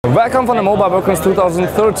Welcome from the Mobile World Congress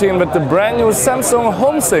 2013 with the brand new Samsung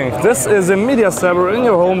HomeSync. This is a media server in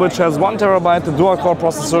your home which has 1 TB dual-core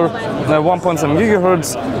processor, 1.7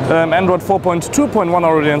 GHz, Android 4.2.1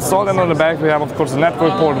 already installed, and on the back we have of course a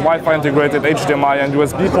network port, Wi-Fi integrated, HDMI and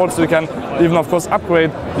USB ports, so you can even of course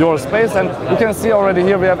upgrade your space. And you can see already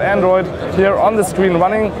here we have Android here on the screen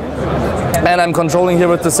running. And I'm controlling here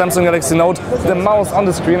with the Samsung Galaxy Note the mouse on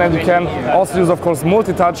the screen, and you can also use of course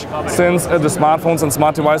multi-touch, since the smartphones and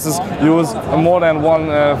smart devices use more than one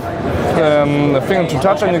finger to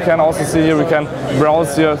touch. And you can also see here we can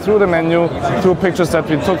browse here through the menu through pictures that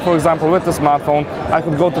we took, for example with the smartphone. I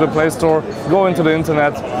could go to the Play Store, go into the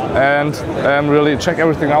internet and really check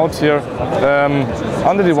everything out here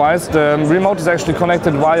on the device. The remote is actually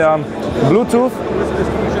connected via Bluetooth,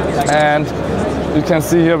 and you can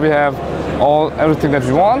see here we have everything that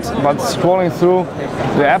we want, but scrolling through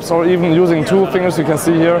the apps or even using 2 fingers, you can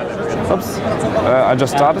see here, oops, I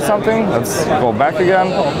just started something. Let's go back again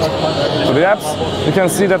to the apps. You can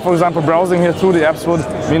see that, for example, browsing here through the apps would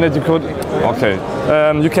mean that you could,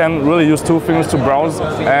 you can really use 2 fingers to browse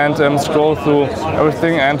and scroll through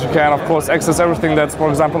everything, and you can of course access everything that's, for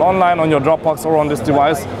example, online on your Dropbox or on this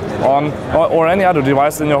device, or any other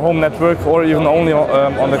device in your home network, or even only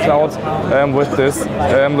on the cloud with this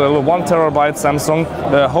little 1 TB Samsung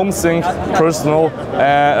HomeSync personal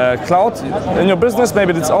cloud. In your business,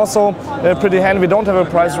 maybe it's also pretty handy. We don't have a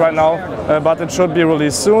price right now, but it should be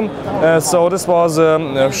released soon. So this was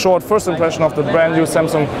a short first impression of the brand new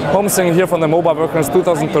Samsung HomeSync here from the Mobile World Congress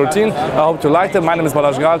 2013. I hope you liked it. My name is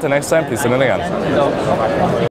Balázs Gál. Till next time, please tune in again.